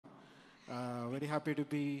Very happy to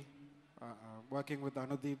be working with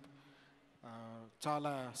Anudeep.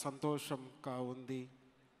 Chala santosham ka undi.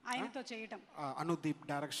 ఆయనతో చేయటం. Anudeep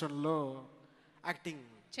direction lo acting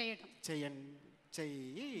చేయటం.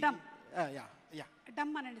 చెయ్యి. Yeah.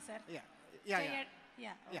 డమ్ అనండి sir.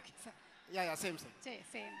 Yeah, same.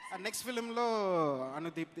 Next film lo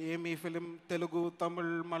Anudeep ఏమి film Telugu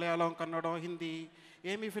Tamil Malayalam కన్నడం హిందీ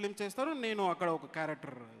ఏమి film చేస్తారో నేను అక్కడ ఒక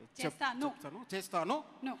క్యారెక్టర్ చేస్తాను.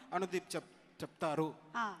 Anudeep చెప్తారు.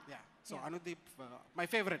 Yeah. So Anudeep my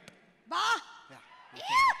favorite. Ba. Yeah.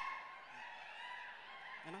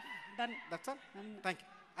 Done. That's all. Thank you.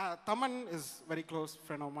 Taman is very close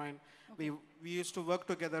friend of mine. Okay. We used to work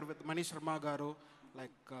together with Manish Sharma garu,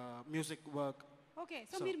 like music work. Okay,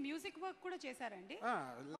 so meer music work kuda chesarandi?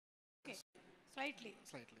 Okay, slightly.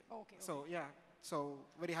 Okay. So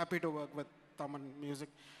very happy to work with Taman music.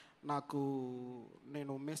 Naku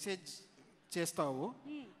nenu message chestavu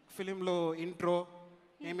film lo intro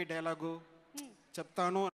emi dialogue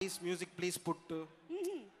చెప్తాను please music please put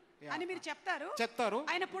అని మీరు చెప్తారు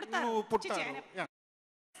ఆయన పుడతారు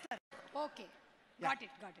okay got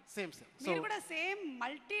it same మీరు కూడా same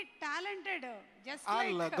multi talented just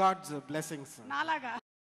all God's blessings నాలాగా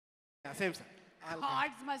same sir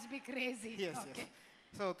God's must be crazy okay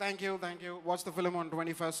so thank you watch the film on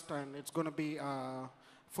 21st and it's going to be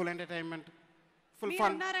full entertainment, full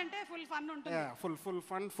fun. ఉన్నారంటే full fun ఉంటుంది. full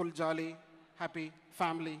fun, full jolly, happy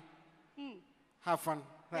family. Have fun.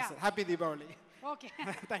 That's it. Happy Deepavali. Okay.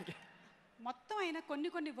 Thank you. మొత్తం అయినా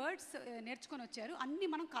కొన్ని words నేర్చుకొని వచ్చారు. అన్ని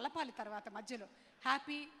మనం కలపాలి తర్వాత మధ్యలో.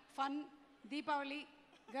 Happy, fun, Deepavali,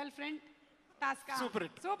 girl friend, task.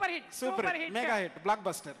 Super hit mega hit block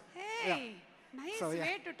buster. Nice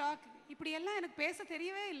way to talk. இப்படி எல்லாம் எனக்கு பேச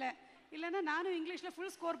தெரியவே இல்லை. இல்லைன்னா நானும் இங்கிலீஷ்ல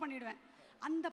ஃபுல் ஸ்கோர் பண்ணிடுவேன். அந்த